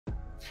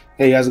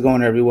Hey, how's it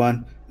going,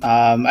 everyone?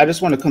 I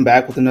just want to come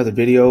back with another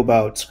video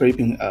about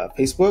scraping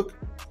Facebook.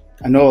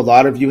 I know a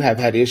lot of you have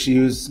had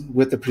issues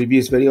with the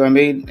previous video I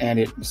made and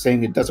it's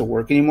saying it doesn't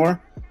work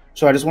anymore.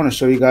 So I just want to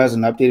show you guys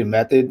an updated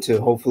method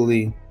to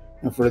hopefully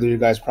further your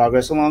guys'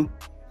 progress along.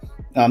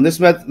 This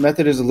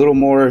method is a little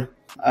more,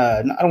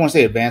 I don't want to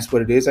say advanced,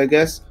 but it is, I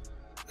guess,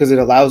 because it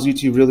allows you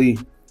to really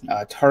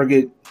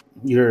target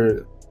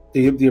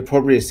the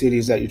appropriate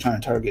cities that you're trying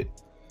to target.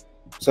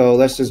 So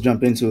let's just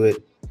jump into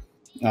it.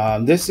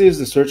 This is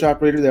the search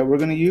operator that we're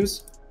going to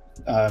use,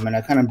 and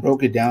I kind of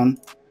broke it down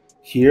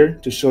here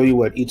to show you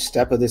what each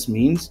step of this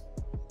means.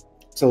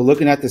 So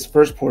looking at this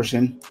first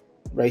portion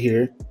right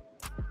here,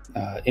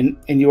 in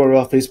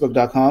URL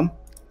facebook.com,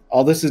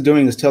 all this is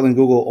doing is telling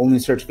Google only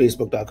search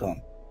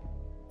facebook.com.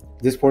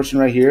 This portion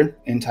right here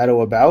in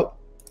title about,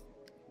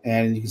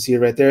 and you can see it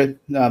right there.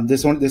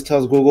 This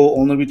tells Google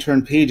only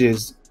return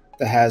pages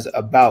that has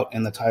about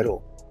in the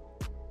title.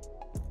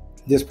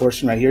 This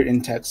portion right here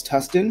in text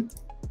Tustin.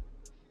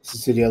 It's the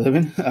city I live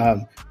in.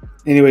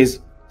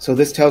 Anyways, so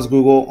this tells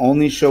Google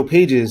only show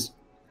pages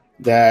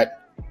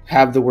that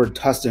have the word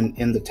Tustin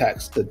in the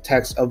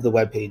text of the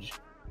web page.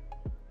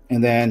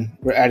 And then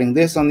we're adding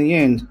this on the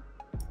end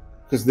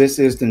because this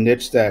is the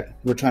niche that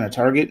we're trying to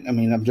target. I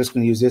mean, I'm just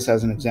going to use this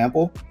as an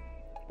example,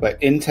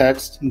 but in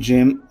text,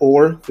 gym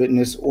or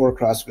fitness or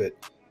CrossFit,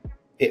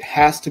 it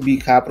has to be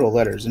capital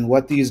letters. And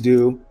what these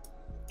do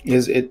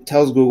is it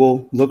tells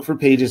Google, look for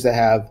pages that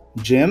have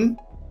gym,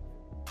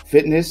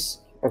 fitness,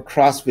 or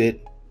CrossFit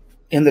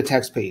in the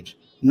text page.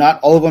 Not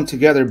all of them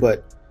together,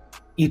 but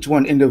each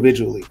one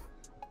individually.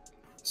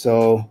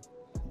 So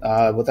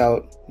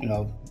without,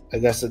 I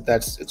guess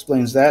that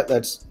explains that.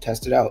 Let's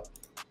test it out.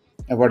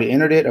 I've already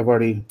entered it. I've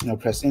already,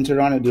 pressed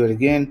enter on it, do it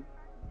again.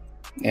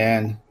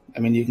 And I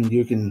mean,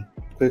 you can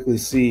quickly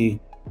see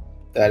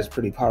that it's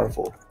pretty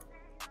powerful.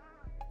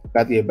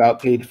 Got the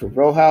about page for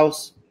Row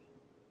House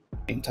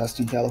in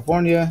Tustin,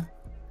 California.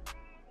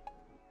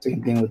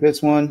 Same thing with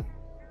this one.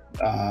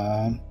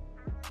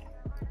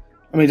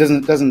 I mean,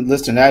 it doesn't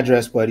list an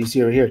address, but you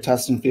see over here,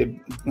 Tustin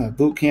Fit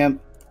Boot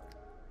Camp,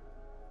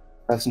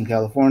 Tustin,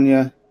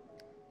 California,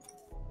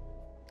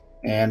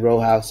 and Row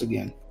House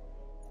again.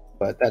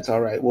 But that's all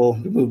right. We'll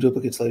remove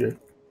duplicates later.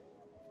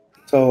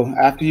 So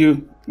after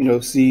you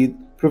see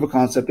proof of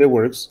concept, it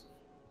works.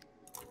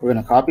 We're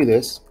going to copy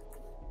this,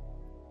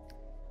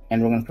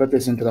 and we're going to put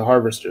this into the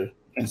harvester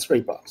in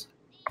Scrapebox.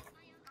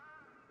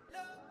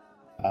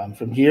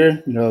 From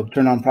here,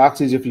 turn on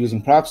proxies if you're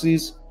using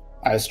proxies.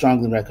 I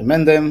strongly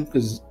recommend them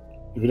because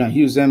if you don't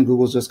use them,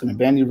 Google's just going to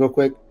ban you real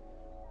quick.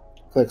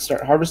 Click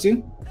Start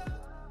Harvesting.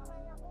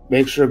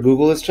 Make sure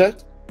Google is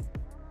checked.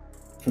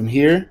 From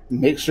here,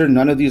 make sure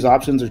none of these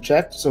options are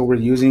checked, so we're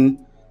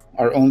using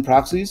our own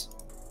proxies.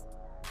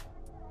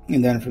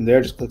 And then from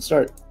there, just click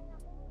Start.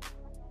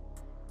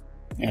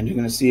 And you're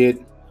going to see it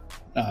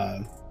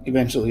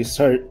eventually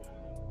start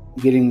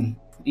getting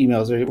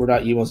emails, or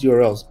not emails,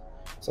 URLs.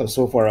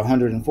 So far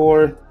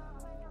 104.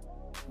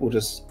 We'll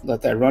just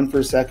let that run for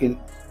a second.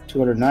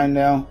 209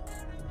 now.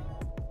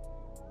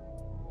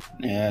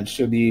 And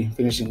should be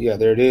finishing. Yeah,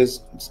 there it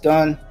is. It's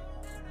done.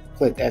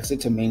 Click exit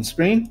to main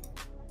screen.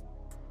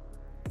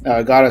 Now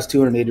it got us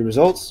 280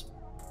 results.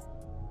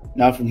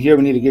 Now from here,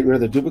 we need to get rid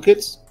of the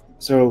duplicates.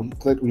 So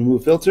click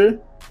remove filter.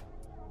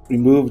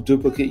 Remove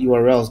duplicate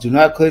URLs. Do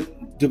not click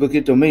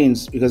duplicate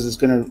domains because it's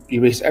going to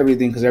erase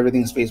everything because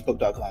everything is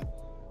facebook.com.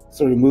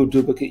 So remove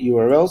duplicate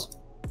URLs.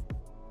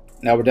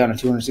 Now we're down to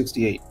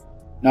 268.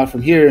 Now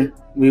from here,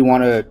 we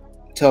want to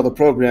tell the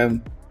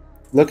program,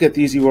 look at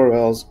these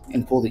URLs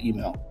and pull the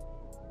email.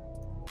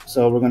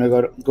 So we're going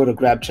to go to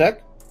grab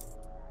check,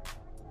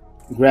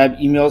 grab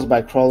emails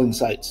by crawling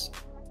sites.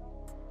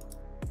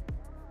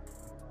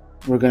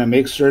 We're going to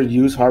make sure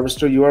use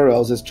harvester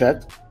URLs is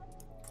checked.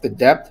 The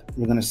depth,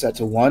 we're going to set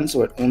to 1,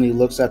 so it only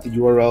looks at the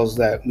URLs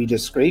that we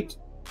just scraped.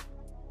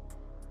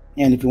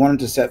 And if you wanted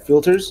to set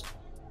filters,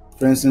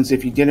 for instance,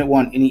 if you didn't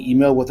want any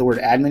email with the word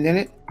admin in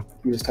it,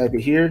 you just type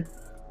it here.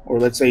 Or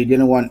let's say you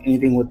didn't want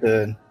anything with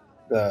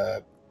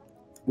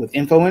with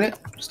info in it,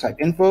 just type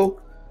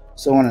info,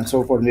 so on and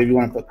so forth. Maybe you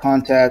want to put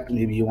contact,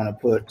 maybe you want to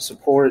put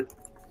support.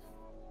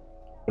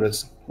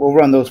 We'll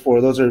run those four.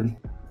 Those are,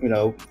 we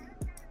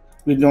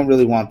don't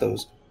really want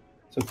those.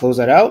 So close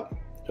that out.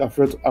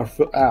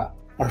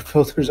 Our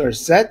filters are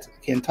set.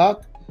 Can't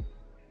talk.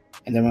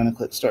 And then we're going to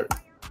click start.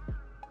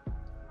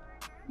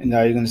 And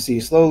now you're going to see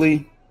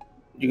slowly,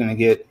 you're going to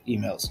get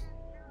emails.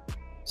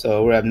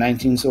 So we're at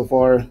 19 so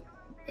far.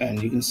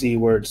 And you can see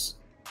where it's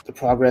the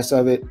progress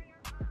of it.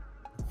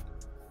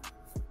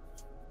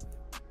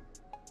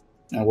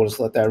 Now we'll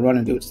just let that run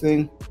and do its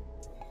thing.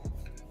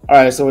 All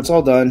right, so it's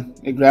all done.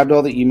 It grabbed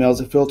all the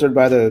emails. It filtered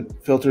by the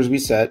filters we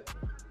set.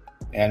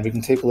 And we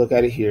can take a look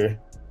at it here.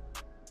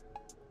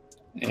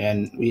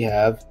 And we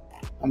have,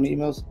 how many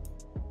emails?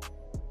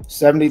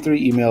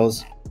 73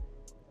 emails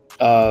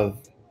of,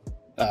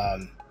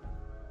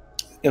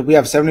 if we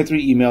have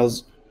 73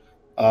 emails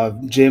of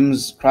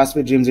gyms,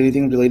 CrossFit gyms,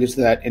 anything related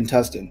to that in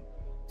Tustin.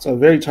 So a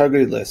very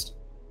targeted list.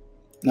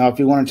 Now, if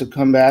you wanted to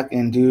come back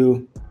and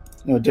do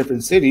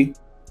different city,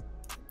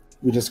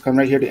 we just come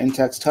right here to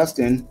in-text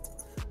Tustin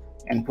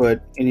and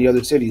put any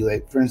other city.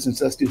 Like for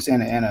instance, let's do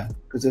Santa Ana,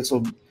 because this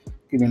will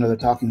give me another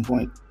talking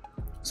point.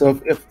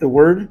 So if the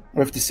word,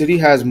 or if the city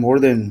has more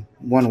than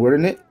one word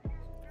in it,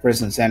 for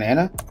instance, Santa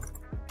Ana,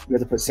 we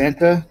have to put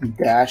Santa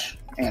dash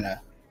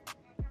Ana.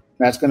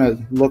 That's going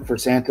to look for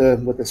Santa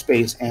with the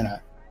space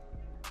Ana.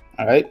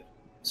 All right.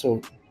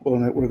 So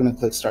we're going to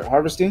click start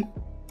harvesting.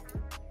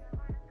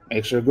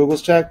 Make sure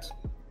Google's checked.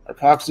 Our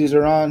proxies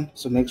are on.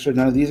 So make sure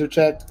none of these are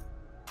checked.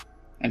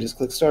 And just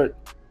click start.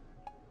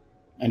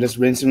 And just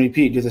rinse and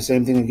repeat. Do the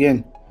same thing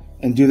again.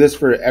 And do this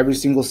for every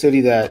single city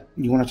that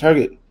you want to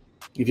target.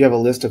 If you have a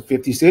list of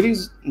 50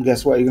 cities,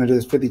 guess what? You're going to do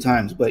this 50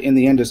 times. But in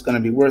the end, it's going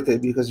to be worth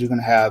it because you're going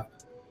to have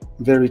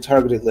very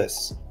targeted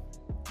lists.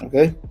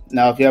 Okay.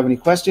 Now, if you have any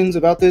questions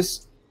about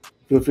this,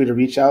 feel free to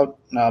reach out.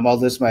 I'll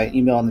list my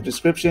email in the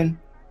description.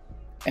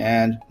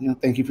 And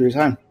thank you for your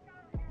time.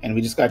 And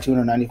we just got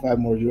 295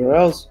 more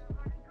URLs.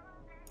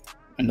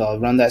 And I'll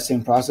run that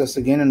same process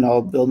again, and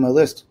I'll build my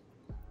list.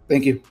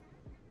 Thank you.